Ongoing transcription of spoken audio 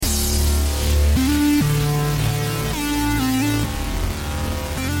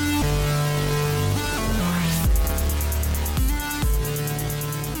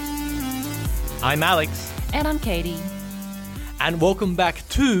I'm Alex. And I'm Katie. And welcome back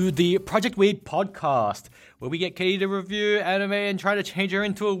to the Project Weeb podcast, where we get Katie to review anime and try to change her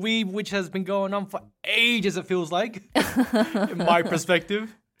into a weeb, which has been going on for ages, it feels like, in my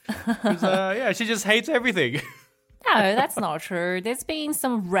perspective. Because, she just hates everything. No, that's not true. There's been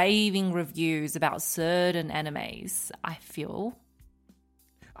some raving reviews about certain animes, I feel.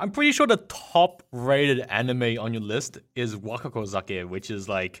 I'm pretty sure the top-rated anime on your list is Wakakozake, which is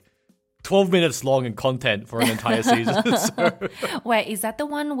like 12 minutes long in content for an entire season. So. Wait, is that the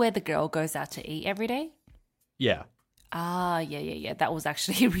one where the girl goes out to eat every day? Yeah. Yeah. That was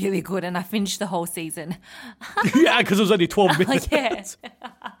actually really good, and I finished the whole season. Yeah, because it was only 12 minutes. Yeah.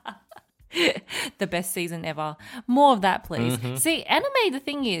 The best season ever. More of that, please. Mm-hmm. See, anime, the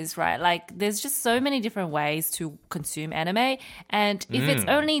thing is, right, like there's just so many different ways to consume anime. And if it's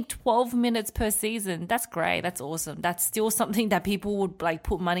only 12 minutes per season, that's great. That's awesome. That's still something that people would like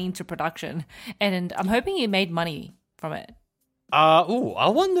put money into production. And I'm hoping it made money from it. I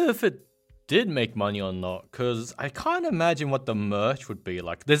wonder if it did make money or not, because I can't imagine what the merch would be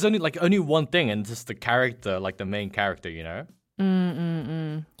like. There's only one thing, and just the character, like the main character, you know?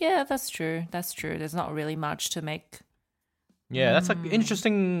 Yeah, that's true. There's not really much to make. Yeah, that's like an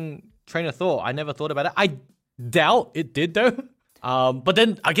interesting train of thought. I never thought about it. I doubt it did though. But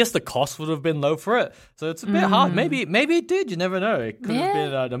then I guess the cost would have been low for it, so it's a bit hard. Maybe it did. You never know. It could have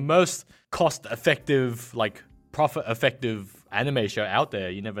been the most cost-effective, like profit-effective anime show out there.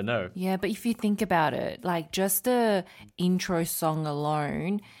 You never know. Yeah, but if you think about it, like just the intro song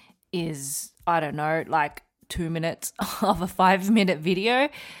alone is, I don't know, like 2 minutes of a 5-minute video.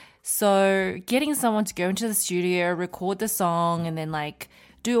 So getting someone to go into the studio, record the song, and then like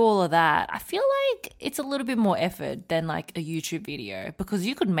do all of that, I feel like it's a little bit more effort than like a YouTube video, because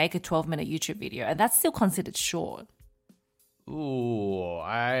you could make a 12-minute YouTube video and that's still considered short. Ooh,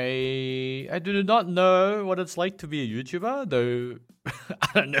 I do not know what it's like to be a YouTuber, though. I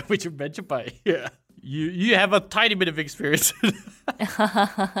don't know which you mentioned, but yeah. You have a tiny bit of experience.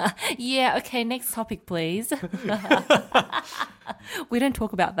 Yeah, okay, next topic, please. We don't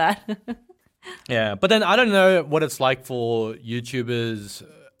talk about that. Yeah, but then I don't know what it's like for YouTubers.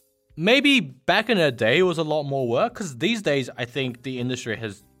 Maybe back in the day it was a lot more work, because these days I think the industry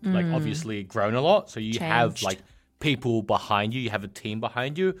has like obviously grown a lot. So you have like people behind you, you have a team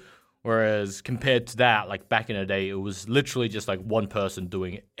behind you. Whereas compared to that, like back in the day, it was literally just like one person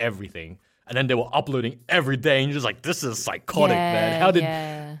doing everything. And then they were uploading every day, and you're just like, this is psychotic,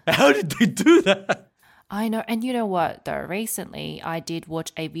 man. How did they do that? I know. And you know what, though? Recently, I did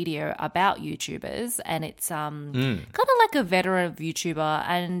watch a video about YouTubers, and it's kind of like a veteran YouTuber.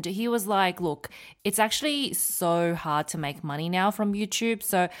 And he was like, look, it's actually so hard to make money now from YouTube.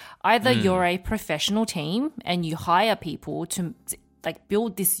 So either you're a professional team and you hire people to like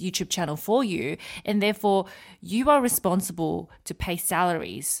build this YouTube channel for you, and therefore you are responsible to pay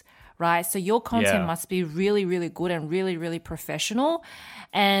salaries, right? So your content must be really, really good and really, really professional.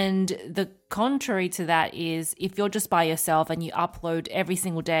 And the contrary to that is if you're just by yourself and you upload every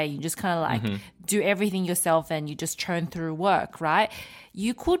single day, you just kind of like do everything yourself and you just churn through work, right?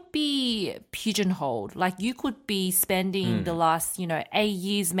 You could be pigeonholed. Like you could be spending the last, 8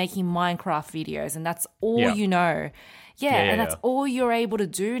 years making Minecraft videos, and that's all you know. Yeah, that's all you're able to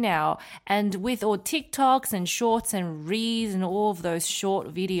do now. And with all TikToks and shorts and reels and all of those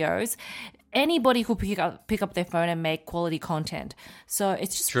short videos, anybody could pick up their phone and make quality content. So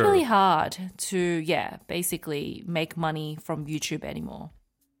it's just really hard to, basically make money from YouTube anymore.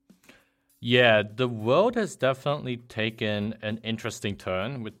 Yeah, the world has definitely taken an interesting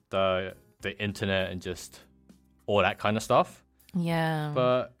turn with the internet and just all that kind of stuff. Yeah.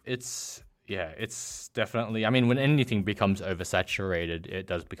 But it's definitely, I mean, when anything becomes oversaturated, it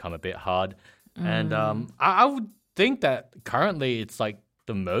does become a bit hard. And I would think that currently it's like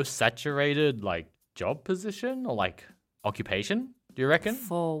the most saturated like job position or like occupation. Do you reckon?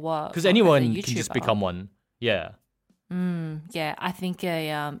 For what? Because anyone can just become one. Yeah. Yeah, I think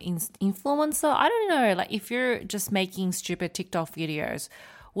a influencer, I don't know, like if you're just making stupid TikTok videos,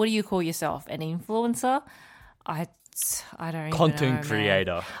 what do you call yourself? An influencer? I don't even Content know,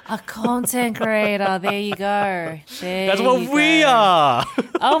 creator. Man. A content creator. There you go. That's what we are.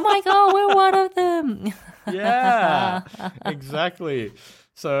 Oh my God, we're one of them. Yeah, exactly.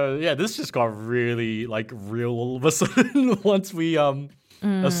 So yeah, this just got really like real all of a sudden once we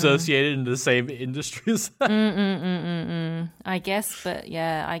associated in the same industry as that. I guess, but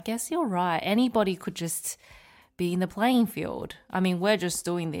yeah, I guess you're right. Anybody could just be in the playing field. I mean, we're just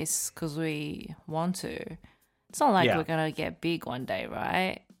doing this because we want to. It's not like we're going to get big one day,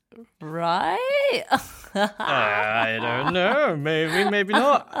 right? right? I don't know. Maybe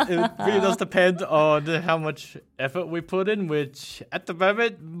not. It really does depend on how much effort we put in, which at the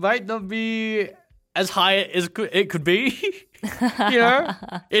moment might not be as high as it could be.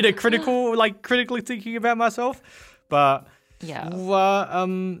 In a critically thinking about myself. But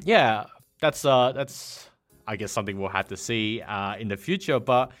Yeah. that's I guess something we'll have to see in the future.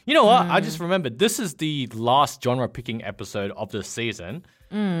 But you know what? I just remembered this is the last genre picking episode of the season,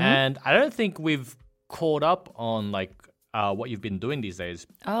 and I don't think we've caught up on what you've been doing these days.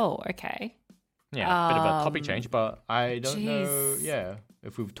 Oh, okay. Yeah, bit of a topic change, but I don't know. Yeah,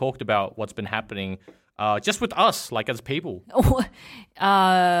 if we've talked about what's been happening, just with us, like as people.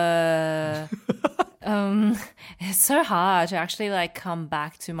 It's so hard to actually come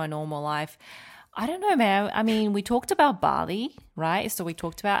back to my normal life. I don't know, man. I mean, we talked about Bali, right? So we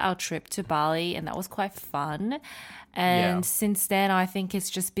talked about our trip to Bali, and that was quite fun. And since then, I think it's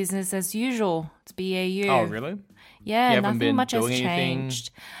just business as usual. It's BAU. Oh, really? Yeah, nothing much has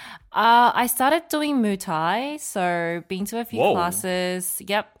changed. I started doing Muay Thai, so been to a few classes.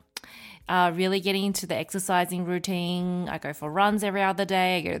 Yep. Really getting into the exercising routine. I go for runs every other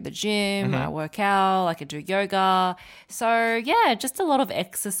day. I go to the gym. I work out. I could do yoga. So, yeah, just a lot of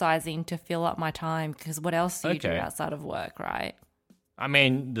exercising to fill up my time because what else do you do outside of work, right? I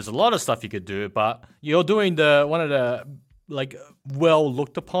mean, there's a lot of stuff you could do, but you're doing one of the well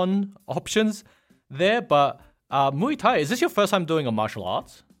looked upon options there. But Muay Thai, is this your first time doing a martial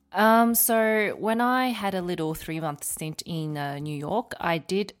arts? So when I had a little 3-month stint in New York, I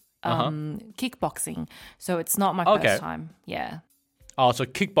did kickboxing. So it's not my first time. Yeah. Oh, so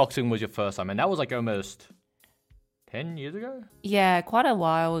kickboxing was your first time, and that was almost 10 years ago? Yeah, quite a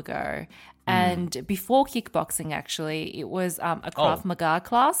while ago. And before kickboxing, actually, it was a Krav Maga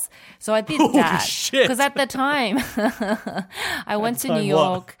class. So I did that. Because at the time, I went to New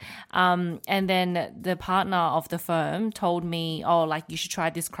York and then the partner of the firm told me, you should try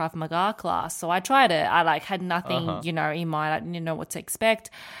this Krav Maga class. So I tried it. I had nothing, in mind. I didn't know what to expect.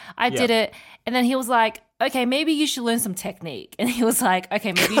 I did it. And then he was like, okay, maybe you should learn some technique. And he was like,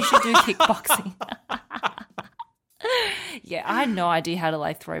 okay, maybe you should do kickboxing. Yeah, I had no idea how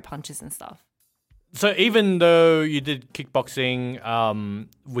to throw punches and stuff. So even though you did kickboxing,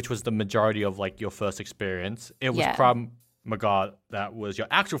 which was the majority of your first experience, it was Krav Maga that was your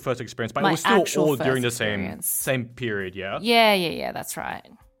actual first experience, but it was still all during the same period, yeah? Yeah, that's right.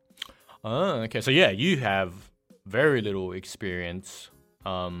 Oh, okay. So yeah, you have very little experience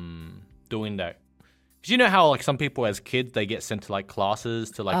doing that. Because you know how some people as kids, they get sent to classes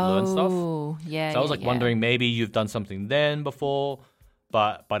to learn stuff? Oh, yeah. So I was wondering maybe you've done something then before,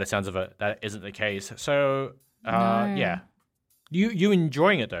 but by the sounds of it, that isn't the case. So, yeah. You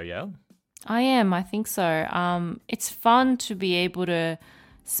enjoying it though, yeah? I am. I think so. It's fun to be able to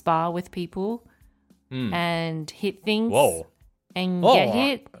spar with people and hit things and get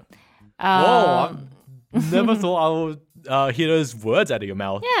hit. I never thought I would hear those words out of your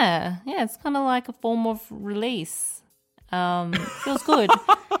mouth. Yeah, it's kind of like a form of release. Feels good.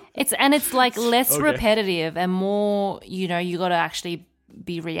 It's less repetitive and more, you got to actually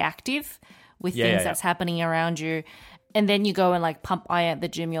be reactive with things that's happening around you. And then you go and pump iron at the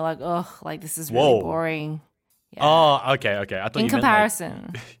gym. You're this is really boring. Yeah. Oh, okay. I thought in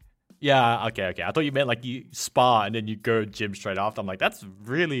comparison. Yeah, okay. I thought you meant you spar and then you go gym straight after. I'm that's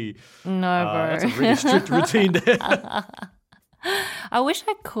really no, bro. That's a really strict routine there. I wish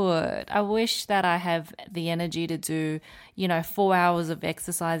I could. I wish that I have the energy to do, 4 hours of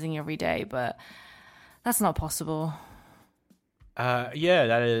exercising every day, but that's not possible. Yeah,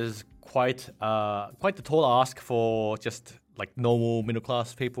 that is quite the tall ask for just normal middle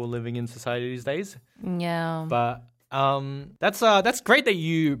class people living in society these days. Yeah. But that's great that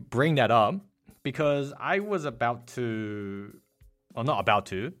you bring that up because I was about to, or not about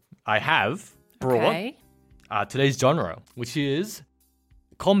to, I have brought today's genre, which is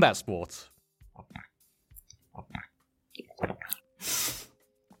combat sports.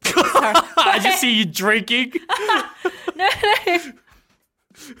 I just see you drinking. No.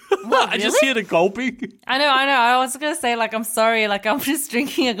 What, I just hear the gulping. I know. I was going to say, I'm sorry. I'm just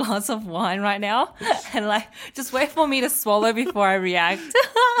drinking a glass of wine right now. And, just wait for me to swallow before I react.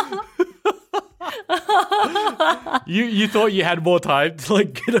 You thought you had more time to,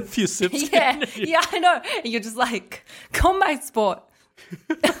 get a few sips? Yeah, I know. And you're just combat sport.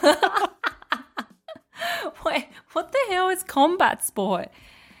 Wait, what the hell is combat sport?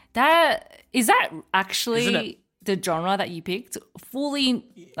 Is that actually the genre that you picked? Fully,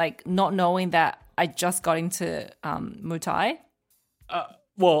 not knowing that I just got into Muay Thai?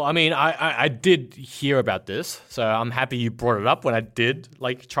 Well, I mean, I did hear about this, so I'm happy you brought it up when I did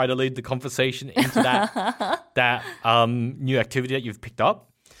like try to lead the conversation into that new activity that you've picked up.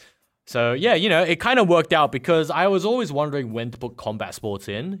 So yeah, it kind of worked out because I was always wondering when to put combat sports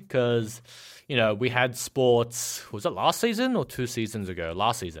in because we had sports. Was it last season or 2 seasons ago?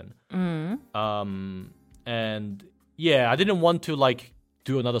 Last season. And yeah, I didn't want to like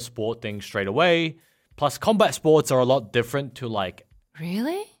do another sport thing straight away. Plus, combat sports are a lot different to like.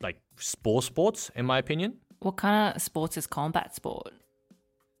 Really? Like sports, in my opinion. What kind of sports is combat sport?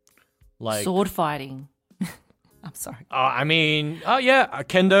 Like sword fighting. I'm sorry. I mean, yeah,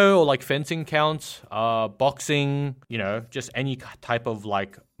 kendo or like fencing counts. Boxing, just any type of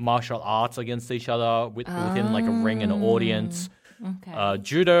like martial arts against each other within like a ring and an audience. Okay.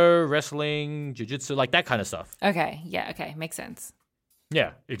 Judo, wrestling, jiu-jitsu, like that kind of stuff. Okay. Yeah. Okay. Makes sense.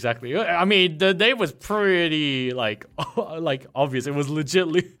 Yeah, exactly. I mean, the name was pretty like obvious. It was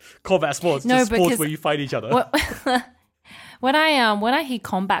legitimately combat sports, No, just sports because- where you fight each other. When I hear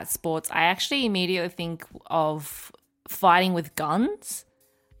combat sports, I actually immediately think of fighting with guns.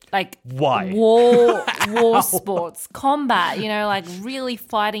 Like Why? war sports, combat, like really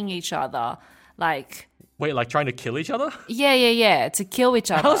fighting each other. Like Wait, like trying to kill each other? yeah, to kill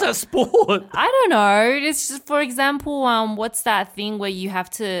each other. How's that sport? I don't know. It's just, for example, what's that thing where you have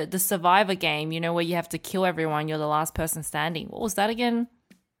to, the Survivor game, where you have to kill everyone, you're the last person standing. What was that again?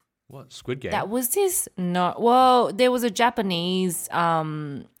 What, Squid Game? That was this, no, well, there was a Japanese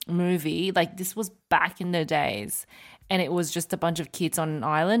movie, like this was back in the days, and it was just a bunch of kids on an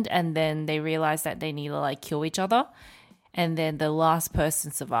island, and then they realized that they need to like kill each other, and then the last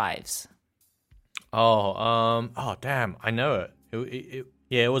person survives. Oh, damn, I know it.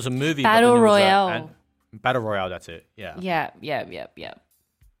 Yeah, it was a movie. Battle Royale. Battle Royale, that's it. Yeah. Yeah.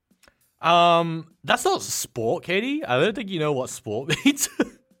 That's not sport, Katie. I don't think you know what sport means.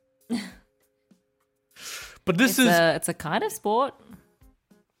 But It's a kind of sport.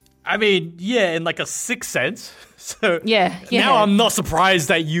 I mean, yeah, in like a sixth sense. So Yeah. now I'm not surprised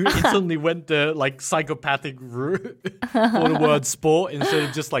that you instantly went the like psychopathic route for the word sport instead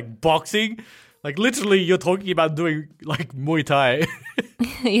of just like boxing. Like literally, you're talking about doing like Muay Thai.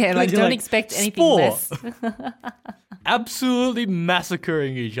 Yeah, like You're don't like, expect anything sport. less. Absolutely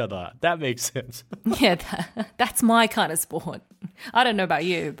massacring each other. That makes sense. Yeah, that's my kind of sport. I don't know about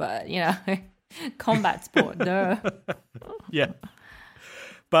you, but combat sport. No. Yeah.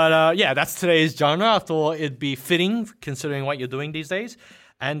 But yeah, that's today's genre. I thought it'd be fitting considering what you're doing these days.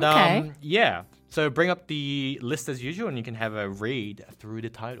 And Okay. yeah, so bring up the list as usual and you can have a read through the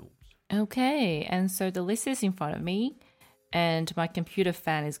titles. Okay, and so the list is in front of me, and my computer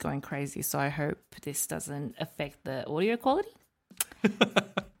fan is going crazy, so I hope this doesn't affect the audio quality.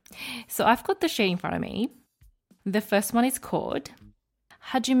 So I've got the sheet in front of me. The first one is called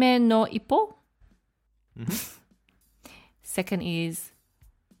Hajime no Ippo. Second is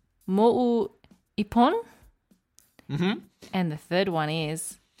Mou Ippon. And the third one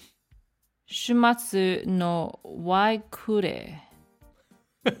is Shumatsu no Waikure.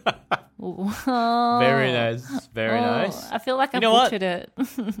 Very nice. Very nice. I feel like I know what? butchered it.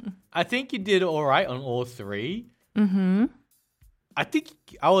 I think you did all right on all three. Mm-hmm. I think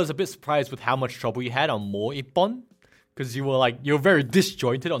I was a bit surprised with how much trouble you had on Mo Ippon. Because you're very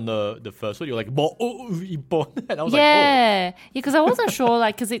disjointed on the first one. You're like, Mo Ippon. And I was Yeah, because I wasn't sure,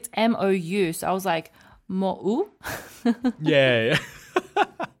 like, because it's MOU, so I was like, Mo. Yeah.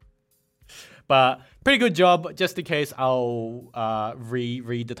 But pretty good job. Just in case, I'll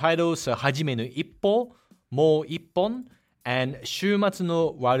reread the titles. So, Hajime no Ippo, Mo Ippon, and Shumatsu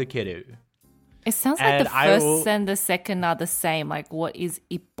no Warukeru. It sounds like And the I first will- and the second are the same. Like, what is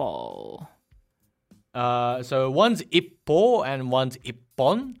Ippo? So one's Ippo and one's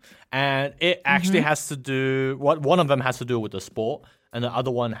Ippon, and it actually has to do one of them has to do with the sport, and the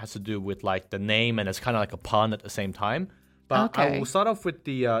other one has to do with like the name, and it's kind of like a pun at the same time. But I Okay. will start off with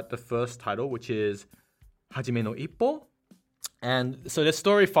the first title, which is Hajime no Ippo, and so the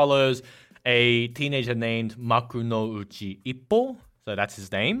story follows a teenager named Maku no Uchi Ippo, so that's his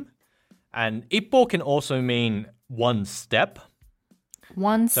name, and Ippo can also mean one step.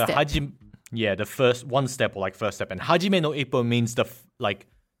 One So step. the first one step or like first step, and Hajime no Ippo means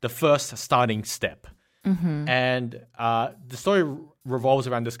the first starting step. And the story revolves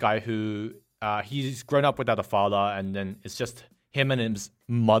around this guy who he's grown up without a father, and then it's just him and his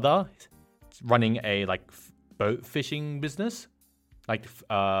mother running a like boat fishing business, like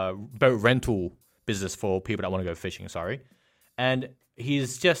boat rental business for people that want to go fishing. Sorry, and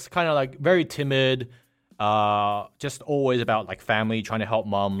he's just kind of like very timid. Just always about like family, trying to help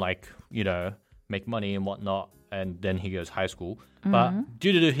mom, like, make money and whatnot. and then he goes high school. But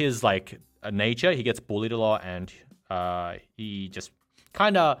due to his like nature, he gets bullied a lot, and he just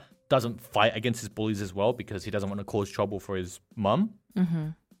kind of doesn't fight against his bullies as well because he doesn't want to cause trouble for his mum.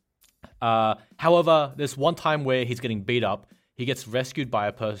 However, there's one time where he's getting beat up. He gets rescued by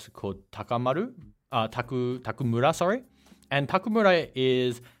a person called Takumura, sorry. And Takumura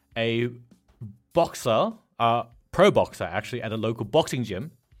is a boxer, pro boxer actually, at a local boxing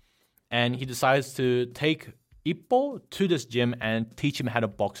gym. And he decides to take Ippo to this gym and teach him how to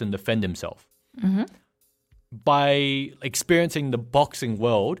box and defend himself. By experiencing the boxing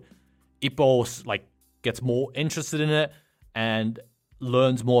world, Ippo like gets more interested in it and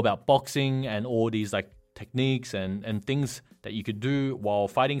learns more about boxing and all these like techniques and things that you could do while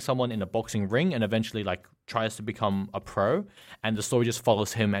fighting someone in a boxing ring, and eventually like tries to become a pro. And the story just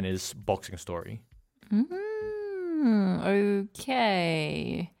follows him and his boxing story.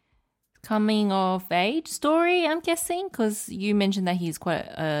 Okay. Coming of age story, I'm guessing, because you mentioned that he's quite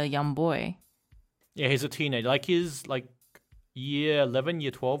a young boy. Yeah, he's a teenager. Like he's like year 11,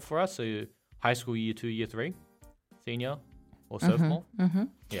 year 12 for us. So high school, year 2, year 3, senior or sophomore.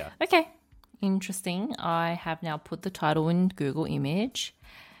 Yeah. Okay. Interesting. I have now put the title in Google image.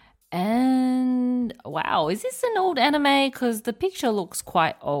 And wow, is this an old anime? Because the picture looks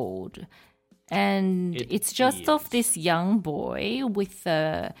quite old. And it's just of this young boy with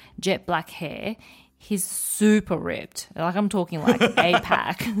jet black hair. He's super ripped. Like I'm talking like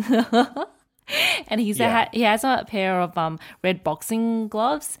A-pack. And he has a pair of red boxing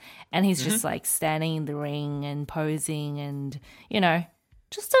gloves, and he's just like standing in the ring and posing, and you know,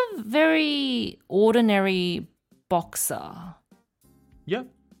 just a very ordinary boxer. Yeah.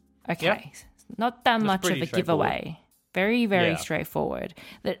 Okay. Yeah. Not that That's much of pretty a giveaway. Very, very Yeah. straightforward.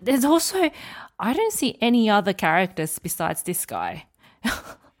 There's also, I don't see any other characters besides this guy.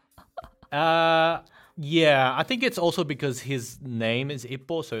 Yeah, I think it's also because his name is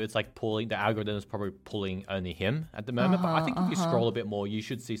Ippo, so it's like pulling, the algorithm is probably pulling only him at the moment. But I think if you scroll a bit more, you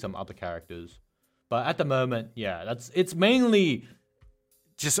should see some other characters. But at the moment, yeah, it's mainly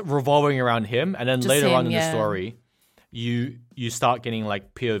just revolving around him, and then Just later him, on in the yeah. story, you start getting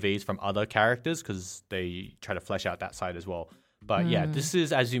like POVs from other characters because they try to flesh out that side as well. But yeah, this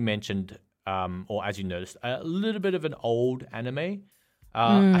is, as you mentioned, or as you noticed, a little bit of an old anime.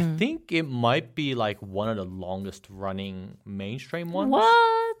 I think it might be like one of the longest running mainstream ones.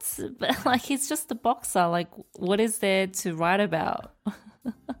 What? But like, he's just a boxer. Like, what is there to write about?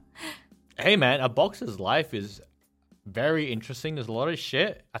 Hey man, a boxer's life is very interesting. There's a lot of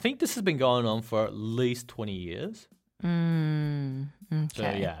shit. I think this has been going on for at least 20 years. Okay. So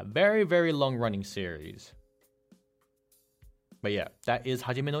yeah, very, very long running series. But yeah, that is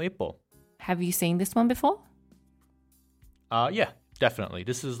Hajime no Ippo. Have you seen this one before? Yeah, definitely.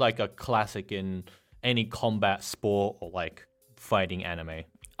 This is like a classic in any combat sport or like fighting anime.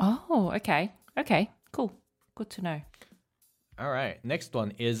 Oh, okay. Okay, cool. Good to know. All right, next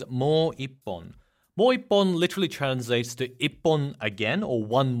one is Mo Ippon. Mo Ippon literally translates to Ippon again, or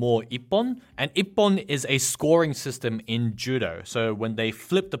one more Ippon. And Ippon is a scoring system in judo. So when they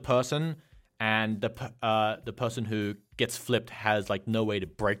flip the person and the person who gets flipped has like no way to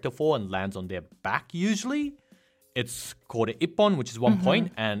break the fall and lands on their back usually, it's called an Ippon, which is 1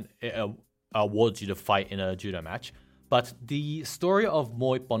 point, and it awards you to fight in a judo match. But the story of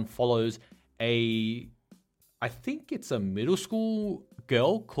Mo Ippon follows I think it's a middle school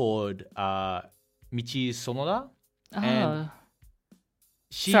girl called Michi Sonoda. And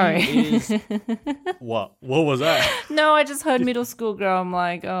she sorry. is... What? What was that? No, I just heard middle school girl. I'm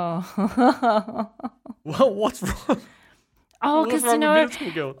like, oh. What's wrong? Oh, What's because wrong with middle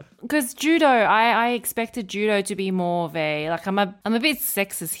school girl? because judo, I expected judo to be more of a like I'm a bit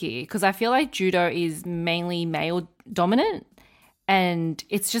sexist here because I feel like judo is mainly male dominant, and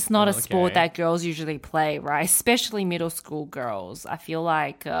it's just not a sport Okay. that girls usually play, right? Especially middle school girls. I feel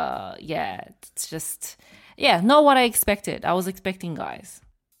like it's just not what I expected. I was expecting guys.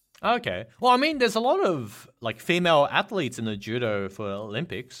 Okay. Well, I mean, there's a lot of like female athletes in the judo for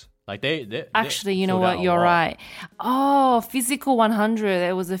Olympics. Like they Actually, you know filled out what? a You're lot. right. Oh, Physical 100.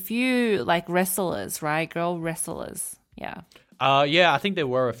 There was a few like wrestlers, right? Girl wrestlers. Yeah. Yeah, I think there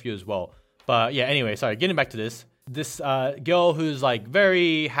were a few as well. But yeah, anyway, sorry. Getting back to this girl who's like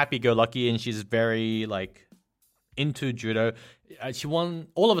very happy-go-lucky and she's very like into judo. She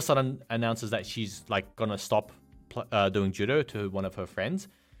all of a sudden announces that she's like gonna stop doing judo to one of her friends,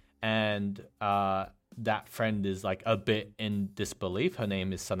 and that friend is like a bit in disbelief. Her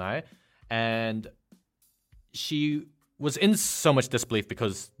name is Sanae, and she was in so much disbelief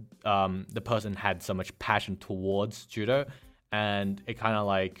because the person had so much passion towards judo, and it kind of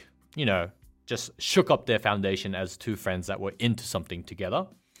like, just shook up their foundation as two friends that were into something together.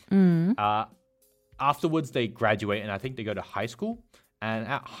 Afterwards, they graduate, and I think they go to high school. And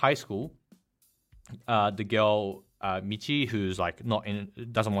at high school, the girl Michi, who's like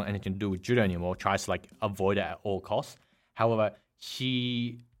doesn't want anything to do with judo anymore, tries to like avoid it at all costs. However,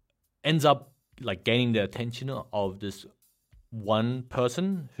 she ends up like gaining the attention of this one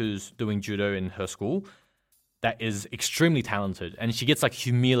person who's doing judo in her school that is extremely talented, and she gets like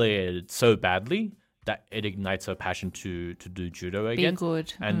humiliated so badly that it ignites her passion to do judo again. Be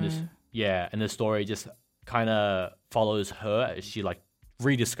good. And and the story just kind of follows her as she like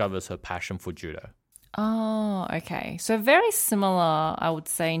rediscovers her passion for judo. Oh, okay. So very similar, I would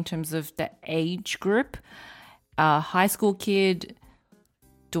say, in terms of the age group. High school kid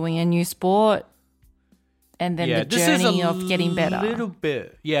doing a new sport, and then the journey of getting better.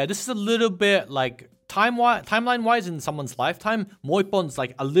 This is a little bit like timeline-wise in someone's lifetime. Moippon's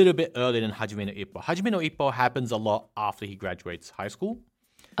like a little bit earlier than Hajime no Ippo. Hajime no Ippo happens a lot after he graduates high school.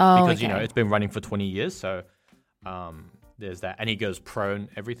 Because, it's been running for 20 years, so there's that. And he goes pro and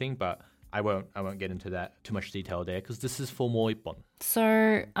everything, but I won't get into that too much detail there because this is for Moippon.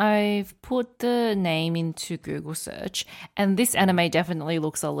 So I've put the name into Google search, and this anime definitely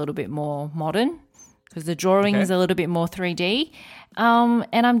looks a little bit more modern because the drawing is a little bit more 3D.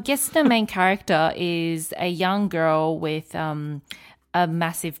 And I'm guessing the main character is a young girl with a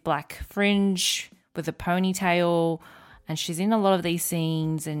massive black fringe with a ponytail, and she's in a lot of these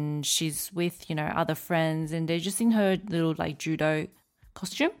scenes, and she's with, other friends, and they're just in her little like judo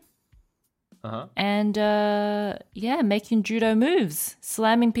costume. And making judo moves,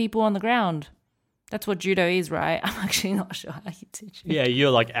 slamming people on the ground. That's what judo is, right? I'm actually not sure how you do judo. Yeah,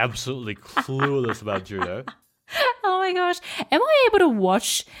 you're like absolutely clueless about judo. Oh my gosh. Am I able to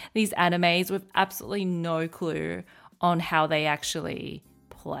watch these animes with absolutely no clue on how they actually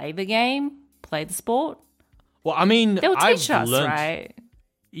play the game, play the sport? Well, I mean, they'll teach us, right?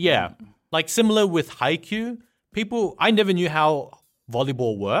 Yeah. Like similar with Haikyuu, I never knew how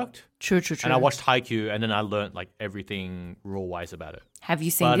volleyball worked. True. And I watched Haikyuu, and then I learned like everything rule-wise about it. Have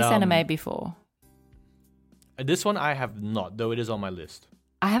you seen this anime before? This one I have not, though it is on my list.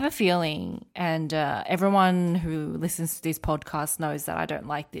 I have a feeling, and everyone who listens to this podcast knows that I don't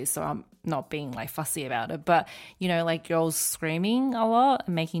like this, so I'm not being like fussy about it. But, like girls screaming a lot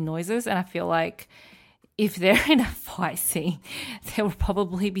and making noises, and I feel like if they're in a fight scene, they will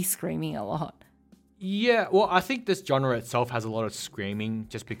probably be screaming a lot. Yeah, well, I think this genre itself has a lot of screaming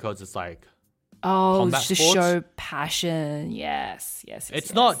just because it's like combat sports. Show passion. Yes.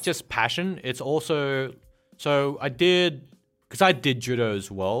 It's not just passion. It's also... So I did judo as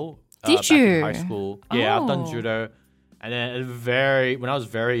well. Did back you? In high school. Yeah, I've done judo. And then when I was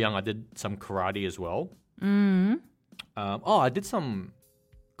very young, I did some karate as well. I did some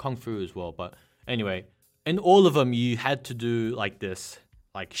kung fu as well. But anyway, in all of them, you had to do like this,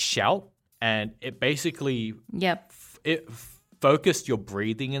 like shout. And it basically it focused your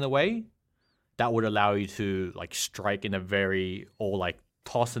breathing in a way that would allow you to like strike in a very, or like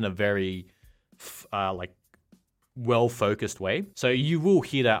toss in a very like well-focused way. So you will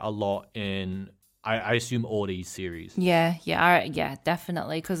hear that a lot in, I assume, all these series. Yeah,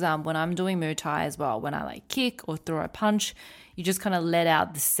 definitely. Because when I'm doing Muay Thai as well, when I like kick or throw a punch, you just kind of let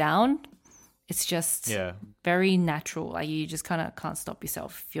out the sound. It's just very natural. Like you just kind of can't stop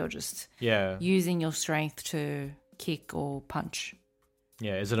yourself if you're just using your strength to kick or punch.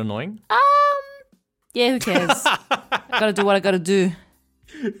 Yeah, is it annoying? Yeah, who cares? I gotta do what I gotta do.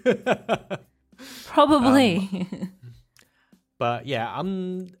 Probably. But yeah,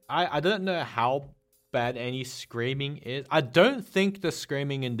 I don't know how bad any screaming is. I don't think the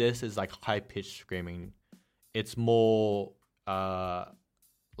screaming in this is like high pitched screaming. It's more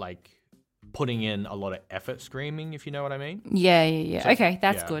like putting in a lot of effort screaming, if you know what I mean. Yeah. So, okay,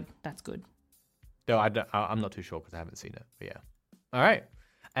 that's good. That's good. Though I'm not too sure because I haven't seen it. But yeah. All right.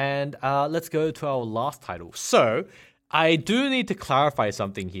 And let's go to our last title. So I do need to clarify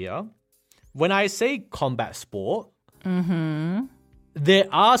something here. When I say combat sport, there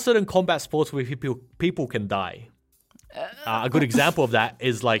are certain combat sports where people can die. A good example of that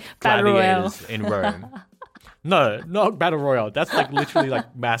is like gladiators in Rome. No, not Battle Royale. That's like literally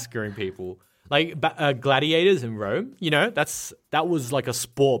like massacring people. Like gladiators in Rome, that was like a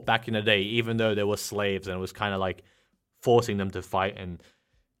sport back in the day, even though they were slaves, and it was kind of like forcing them to fight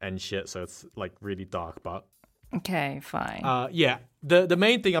and shit. So it's like really dark, but okay, fine. The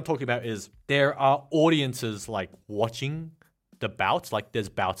main thing I'm talking about is there are audiences like watching the bouts, like there's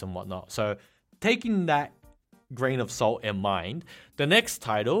bouts and whatnot. So taking that grain of salt in mind, the next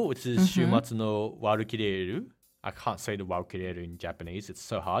title, which is Shumatsu no Warukireru, I can't say the Valkyrie in Japanese. It's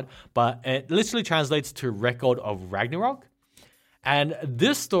so hard. But it literally translates to Record of Ragnarok. And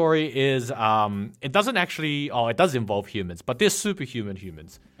this story is, it doesn't actually, it does involve humans, but they're superhuman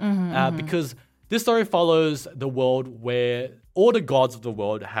humans. Because this story follows the world where all the gods of the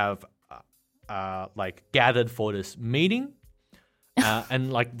world have, gathered for this meeting.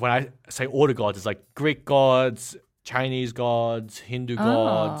 And like when I say all the gods, it's like Greek gods, Chinese gods, Hindu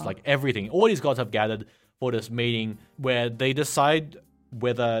gods, like everything. All these gods have gathered for this meeting where they decide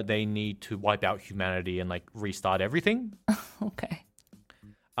whether they need to wipe out humanity and like restart everything. Okay.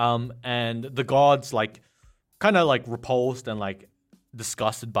 And the gods like kind of like repulsed and like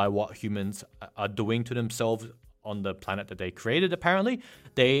disgusted by what humans are doing to themselves on the planet that they created. Apparently,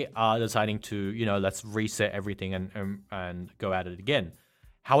 they are deciding to let's reset everything and go at it again.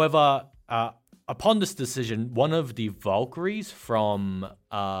 However, upon this decision, one of the Valkyries from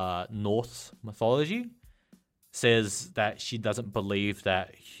Norse mythology says that she doesn't believe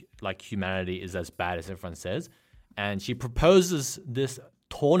that like humanity is as bad as everyone says, and she proposes this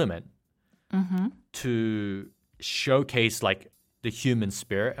tournament to showcase like the human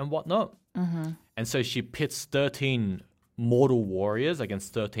spirit and whatnot. And so she pits 13 mortal warriors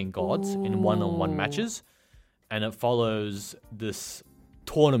against 13 gods in one-on-one matches, and it follows this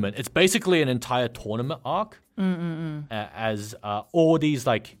tournament. It's basically an entire tournament arc as all these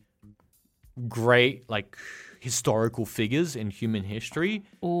like great like historical figures in human history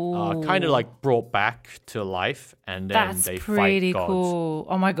are kind of like brought back to life, and then they fight gods. Cool.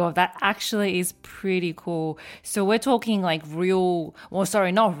 Oh my God, that actually is pretty cool. So we're talking like real, well,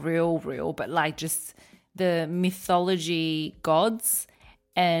 sorry, not real, but like just the mythology gods,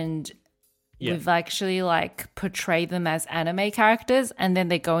 and we've actually like portrayed them as anime characters, and then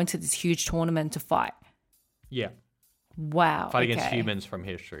they go into this huge tournament to fight. Yeah. Wow. Fight against humans from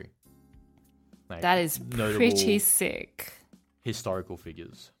history. Like, that is pretty sick. Historical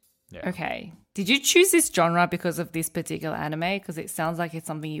figures. Yeah. Okay. Did you choose this genre because of this particular anime? Because it sounds like it's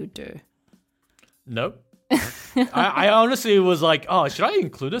something you would do. Nope. I honestly was like, oh, should I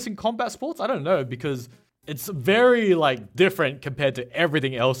include this in combat sports? I don't know, because it's very like different compared to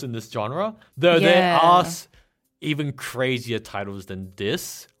everything else in this genre. Though there are even crazier titles than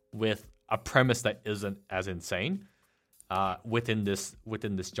this with a premise that isn't as insane. Within this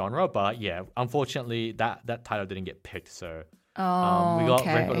genre, but yeah, unfortunately that title didn't get picked, so we got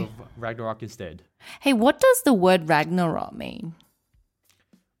Record of Ragnarok instead. Hey, what does the word Ragnarok mean?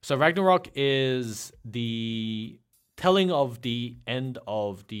 So Ragnarok is the telling of the end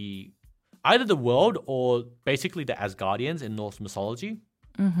of either the world or basically the Asgardians in Norse mythology.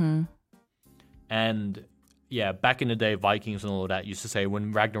 And yeah, back in the day, Vikings and all of that used to say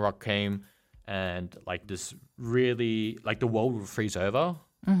when Ragnarok came, and like this really, like the world would freeze over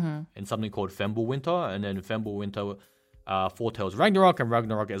in something called Fimbulwinter, and then Fimbulwinter foretells Ragnarok, and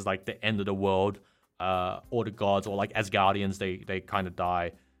Ragnarok is like the end of the world. All the gods, or like Asgardians, they kind of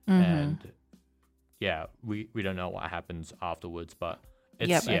die, and yeah, we don't know what happens afterwards, but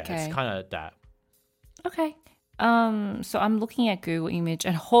it's it's kind of that. Okay. So I'm looking at Google image,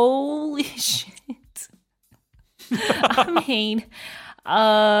 and holy shit! I mean.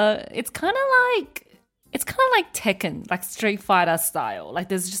 It's kind of like Tekken, like Street Fighter style. Like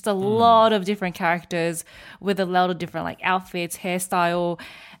there's just a lot of different characters with a lot of different like outfits, hairstyle,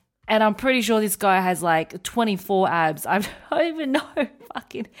 and I'm pretty sure this guy has like 24 abs. I don't even know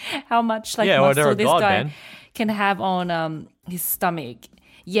fucking how much like muscle this guy can have on his stomach.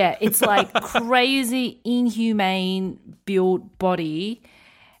 Yeah, it's like crazy, inhumane built body.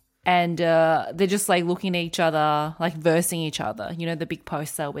 And they're just like looking at each other, like versing each other. You know, the big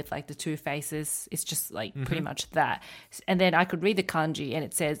poster with like the two faces. It's just like pretty much that. And then I could read the kanji and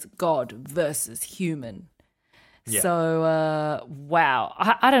it says God versus human. Yeah. So, wow.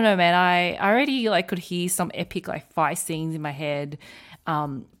 I don't know, man. I already like could hear some epic like fight scenes in my head.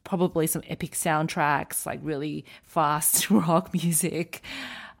 Probably some epic soundtracks, like really fast rock music.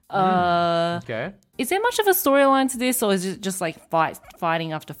 Okay. Is there much of a storyline to this, or is it just like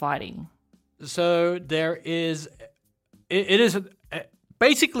fighting after fighting? So there is, it is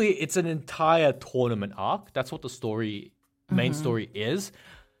basically it's an entire tournament arc. That's what the main story is.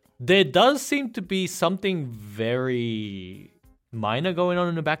 There does seem to be something very minor going on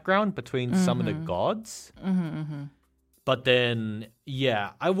in the background between some of the gods. But then,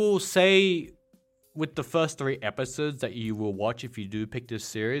 yeah, I will say, with the first 3 episodes that you will watch if you do pick this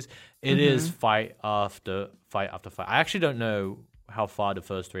series, it is fight after fight after fight. I actually don't know how far the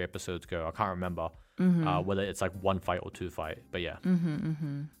first 3 episodes go. I can't remember whether it's like 1 fight or 2 fight. But yeah.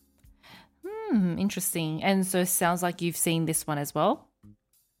 Interesting. And so it sounds like you've seen this one as well?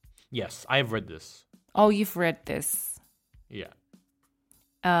 Yes, I have read this. Oh, you've read this. Yeah.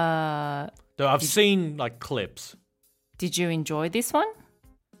 Uh, Though I've seen like clips. did you enjoy this one?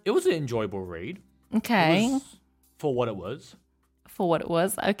 It was an enjoyable read. Okay. It was for what it was. For what it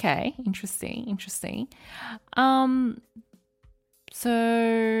was. Okay. Interesting.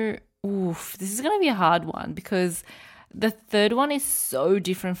 So, this is going to be a hard one because the third one is so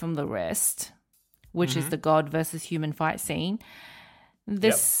different from the rest, which is the God versus human fight scene.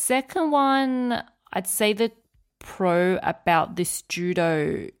 The second one, I'd say the pro about this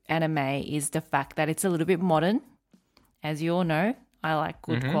judo anime is the fact that it's a little bit modern. As you all know, I like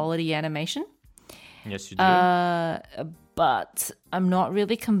good quality animation. Yes, you do. But I'm not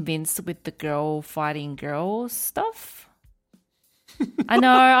really convinced with the girl fighting girl stuff. I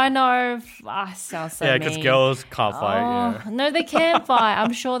know. I sound so mean. Because girls can't fight. No, they can fight.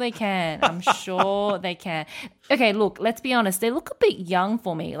 I'm sure they can. Okay, look, let's be honest. They look a bit young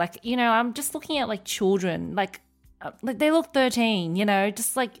for me. Like, I'm just looking at like children. Like they look 13,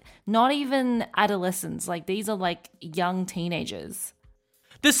 just like not even adolescents. Like these are like young teenagers.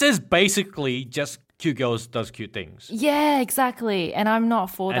 This is basically just cute girls does cute things. Yeah, exactly. And I'm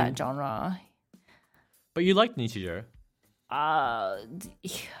not for that genre. But you like Nichijou. Yeah,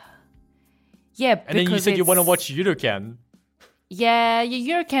 and then you said you want to watch Yudokan. Yeah,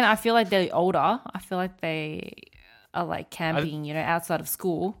 Yudokan, I feel like they're older. I feel like they are like camping, outside of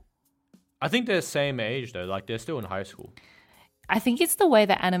school. I think they're the same age though. Like they're still in high school. I think it's the way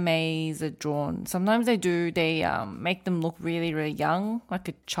that animes are drawn. Sometimes they make them look really, really young, like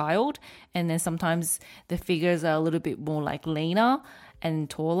a child. And then sometimes the figures are a little bit more like leaner and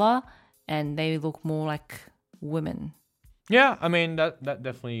taller and they look more like women. Yeah, I mean, that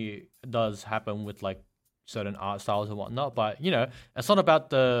definitely does happen with like certain art styles and whatnot. But, it's not about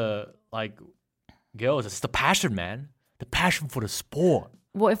the like girls. It's the passion, man. The passion for the sport.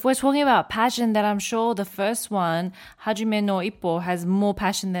 Well, if we're talking about passion, then I'm sure the first one, Hajime no Ippo, has more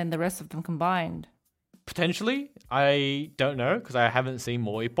passion than the rest of them combined. Potentially. I don't know because I haven't seen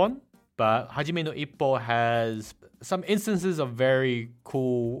more Ippon. But Hajime no Ippo has some instances of very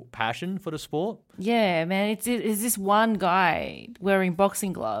cool passion for the sport. Yeah, man, it's this one guy wearing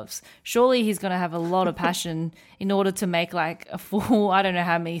boxing gloves. Surely he's going to have a lot of passion in order to make like a full, I don't know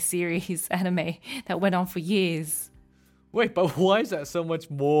how many series anime that went on for years. Wait, but why is that so much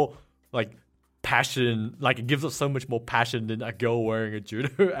more like passion? Like it gives us so much more passion than a girl wearing a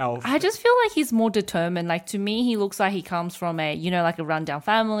judo outfit. I just feel like he's more determined. Like to me, he looks like he comes from a, like a rundown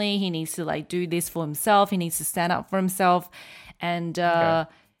family. He needs to like do this for himself. He needs to stand up for himself. And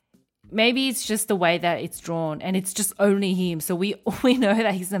maybe it's just the way that it's drawn and it's just only him. So we know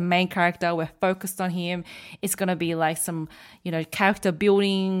that he's the main character. We're focused on him. It's going to be like some, character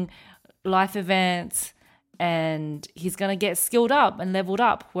building, life events. And he's going to get skilled up and leveled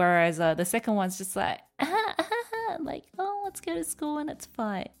up. Whereas the second one's just like, like, oh, let's go to school and it's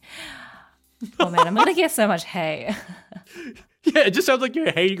fine. Oh, man, I'm going to get so much hate. Yeah, it just sounds like you're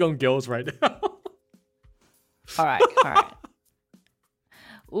hating on girls right now. All right.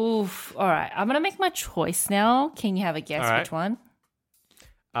 Oof. All right. I'm going to make my choice now. Can you have a guess which one?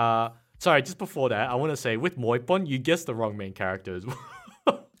 Sorry, just before that, I want to say with Moipon, you guessed the wrong main character as well.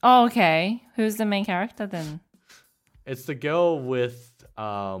 Oh, okay. Who's the main character then? It's the girl with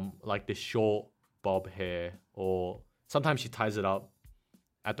like the short bob hair, or sometimes she ties it up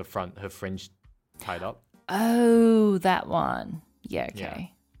at the front, her fringe tied up. Oh, that one. Yeah,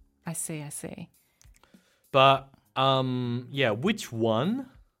 okay. Yeah. I see. But which one?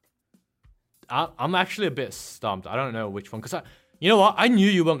 I'm actually a bit stumped. I don't know which one because you know what? I knew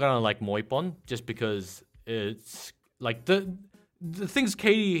you weren't gonna like Moipon just because it's like the things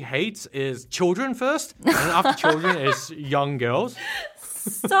Katie hates is children first, and then after children is young girls.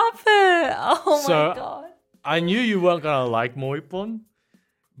 Stop it! Oh my god! I knew you weren't gonna like Moipon,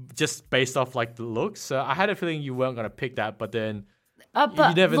 just based off like the looks. So I had a feeling you weren't gonna pick that, but then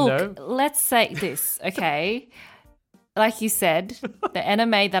you never know. Let's say this, okay? Like you said, the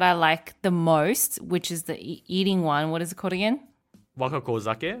anime that I like the most, which is the eating one. What is it called again?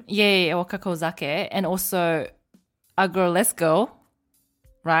 Wakakozake. Yeah, Wakakozake, and also. A girl, let's go,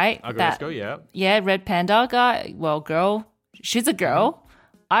 right? Let's go, yeah. Yeah, Red Panda guy. Well, girl, she's a girl.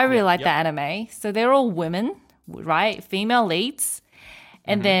 I really like that anime. So they're all women, right? Female leads.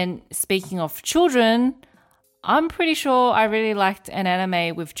 And then speaking of children, I'm pretty sure I really liked an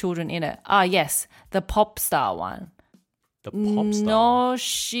anime with children in it. Ah, yes, the pop star one. The pop star? No,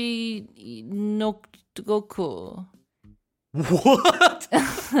 she no Goku. What?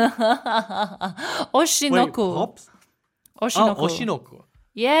 Oshinoku. Wait, pops? Oshinoku. Oh, Oshinoku.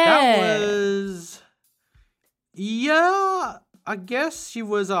 Yeah. That was... Yeah, I guess she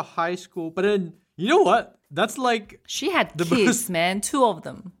was a high school... But then, You know what? That's like She had The kids, most- man. 2 of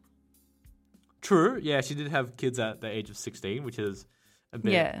them. true. Yeah, she did have kids at the age of 16, which is a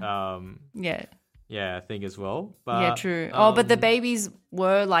bit Yeah. thing as well. Yeah, But true. But the babies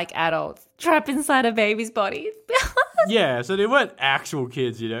were like adults trapped inside a baby's body. yeah, so they weren't actual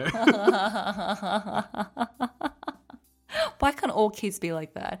kids, you know. Why can't all kids be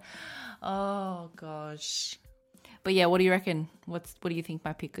like that? Oh gosh. But yeah, what do you reckon? What do you think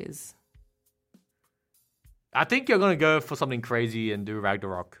my pick is? I think you're gonna go for something crazy and do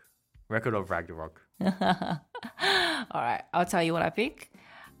Ragnarok. Record of Ragnarok. All right, I'll tell you what I pick.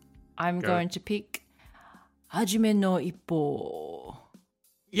 I'm Go. going to pick Hajime no Ippo.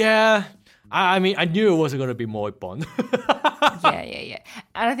 Yeah. I mean, I knew it wasn't gonna be Moipon. Yeah.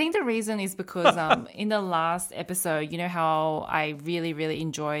 And I think the reason is because in the last episode, you know how I really, really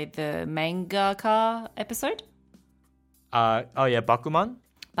enjoyed the mangaka episode? Oh yeah, Bakuman.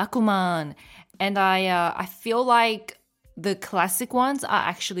 Bakuman. And I feel like the classic ones are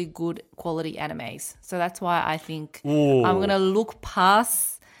actually good quality animes. So that's why I think Ooh. I'm going to look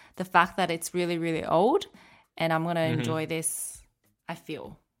past the fact that it's really, really old and I'm going to enjoy this, I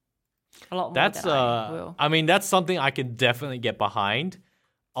feel. A lot more That's than I will. I mean, that's something I can definitely get behind.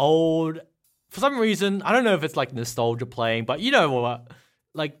 Old, for some reason, I don't know if it's like nostalgia playing, but you know what?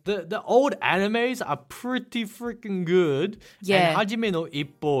 Like the old animes are pretty freaking good. Yeah. And Hajime no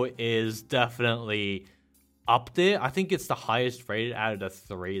Ippo is definitely up there. I think it's the highest rated out of the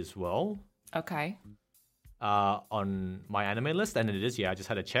 3 as well. Okay. On my anime list, and it is. Yeah, I just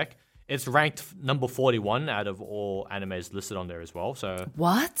had to check. It's ranked number 41 out of all animes listed on there as well. So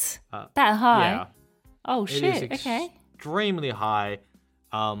What? That high? yeah, Oh, it shit. is Okay. extremely high.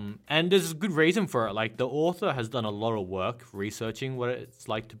 And there's a good reason for it. Like the author has done a lot of work researching what it's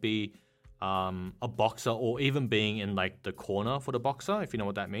like to be a boxer, or even being in like the corner for the boxer, if you know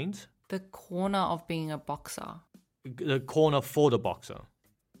what that means. The corner of being a boxer. The corner for the boxer.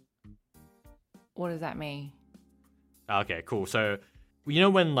 What does that mean? Okay, cool. So you know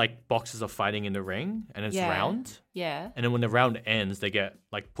when like boxers are fighting in the ring and it's Yeah. round, Yeah. and then when the round ends, they get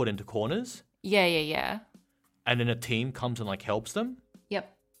like put into corners, Yeah. and then a team comes and like helps them.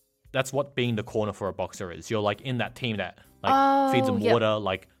 Yep. That's what being the corner for a boxer is. You're like in that team that like feeds them yep. water,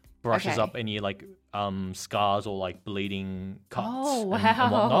 like brushes Okay. up any like scars or like bleeding cuts Oh, and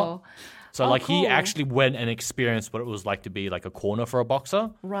whatnot. wow. So Oh, like he cool. actually went and experienced what it was like to be like a corner for a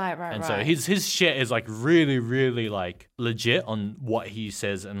boxer. Right. And so his shit is like really, really like legit on what he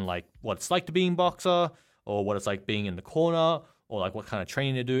says and like what it's like to be in boxer, or what it's like being in the corner, or like what kind of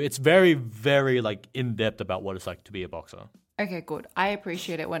training to do. It's very, very like in depth about what it's like to be a boxer. Okay, good. I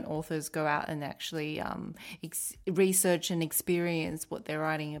appreciate it when authors go out and actually research and experience what they're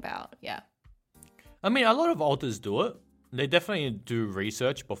writing about. Yeah. I mean, a lot of authors do it. They definitely do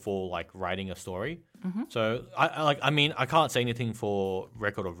research before like writing a story. So I can't say anything for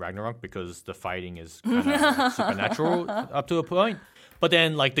Record of Ragnarok because the fighting is kind of supernatural up to a point. But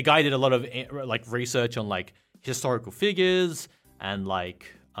then like the guy did a lot of like research on like historical figures and like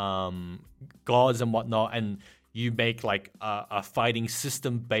gods and whatnot, and you make like a fighting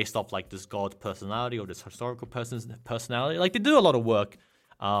system based off like this god's personality or this historical person's personality. Like they do a lot of work.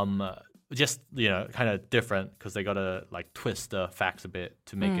 Just, you know, kind of different because they got to like twist the facts a bit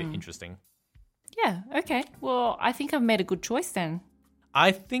to make it interesting. Yeah. Okay. Well, I think I've made a good choice then.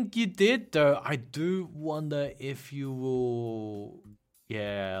 I think you did, though. I do wonder if you will,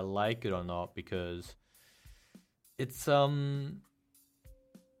 like it or not, because it's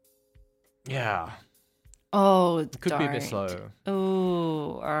Oh, it could be a bit slow.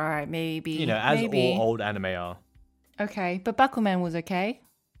 Oh, all right. Maybe. You know, as maybe. all old anime are. Okay, but Bakuman was okay.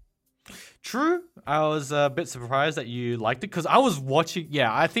 True. I was a bit surprised that you liked it because I was watching.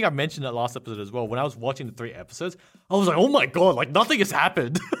 Yeah, I think I mentioned that last episode as well. When I was watching the 3 episodes, I was like, "Oh my god! Like nothing has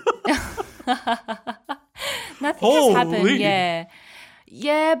happened." Nothing has happened. Holy.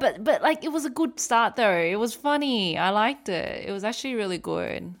 Yeah, but like it was a good start though. It was funny. I liked it. It was actually really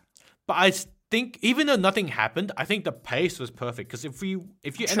good. But I think even though nothing happened, I think the pace was perfect. Because if you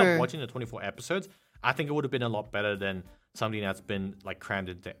end True. up watching the 24 episodes, I think it would have been a lot better than something that's been like crammed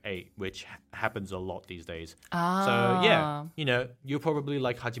into 8, which happens a lot these days. So yeah, you know, you're probably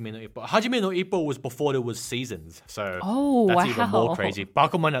like Hajime no Ippo. Hajime no Ippo was before there was seasons, so that's even more wow. crazy.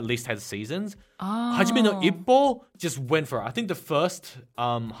 Bakuman at least has seasons. Hajime no Ippo just went for it. I think the first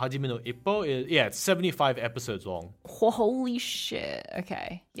Hajime no Ippo is it's 75 episodes long, Holy shit.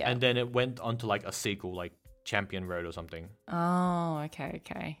 Okay. Yeah. and then it went on to like a sequel, like Champion Road or something. Oh,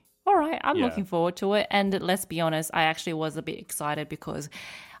 okay. All right, I'm Yeah. looking forward to it. And let's be honest, I actually was a bit excited because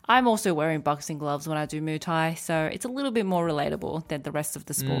I'm also wearing boxing gloves when I do Muay Thai, so it's a little bit more relatable than the rest of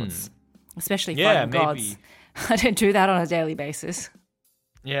the sports. especially Yeah, fighting gods. I don't do that on a daily basis.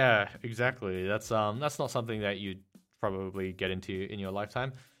 Yeah, exactly. That's not something that you'd probably get into in your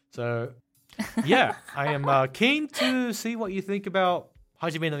lifetime. So, yeah, I am keen to see what you think about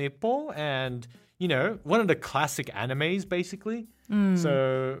Hajime no Ippo and, one of the classic animes, basically.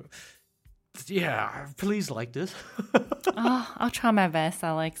 So, yeah, please like this. I'll try my best,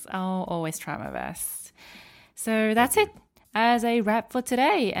 Alex. I'll always try my best. So that's it as a wrap for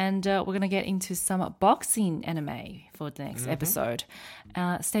today. And we're going to get into some boxing anime for the next episode.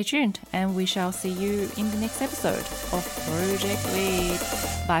 Stay tuned and we shall see you in the next episode of Project Lead.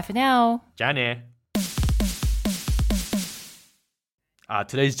 Bye for now. Jane.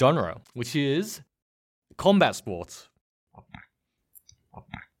 Today's genre, which is combat sports.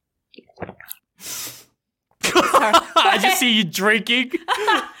 I just see you drinking.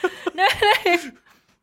 No.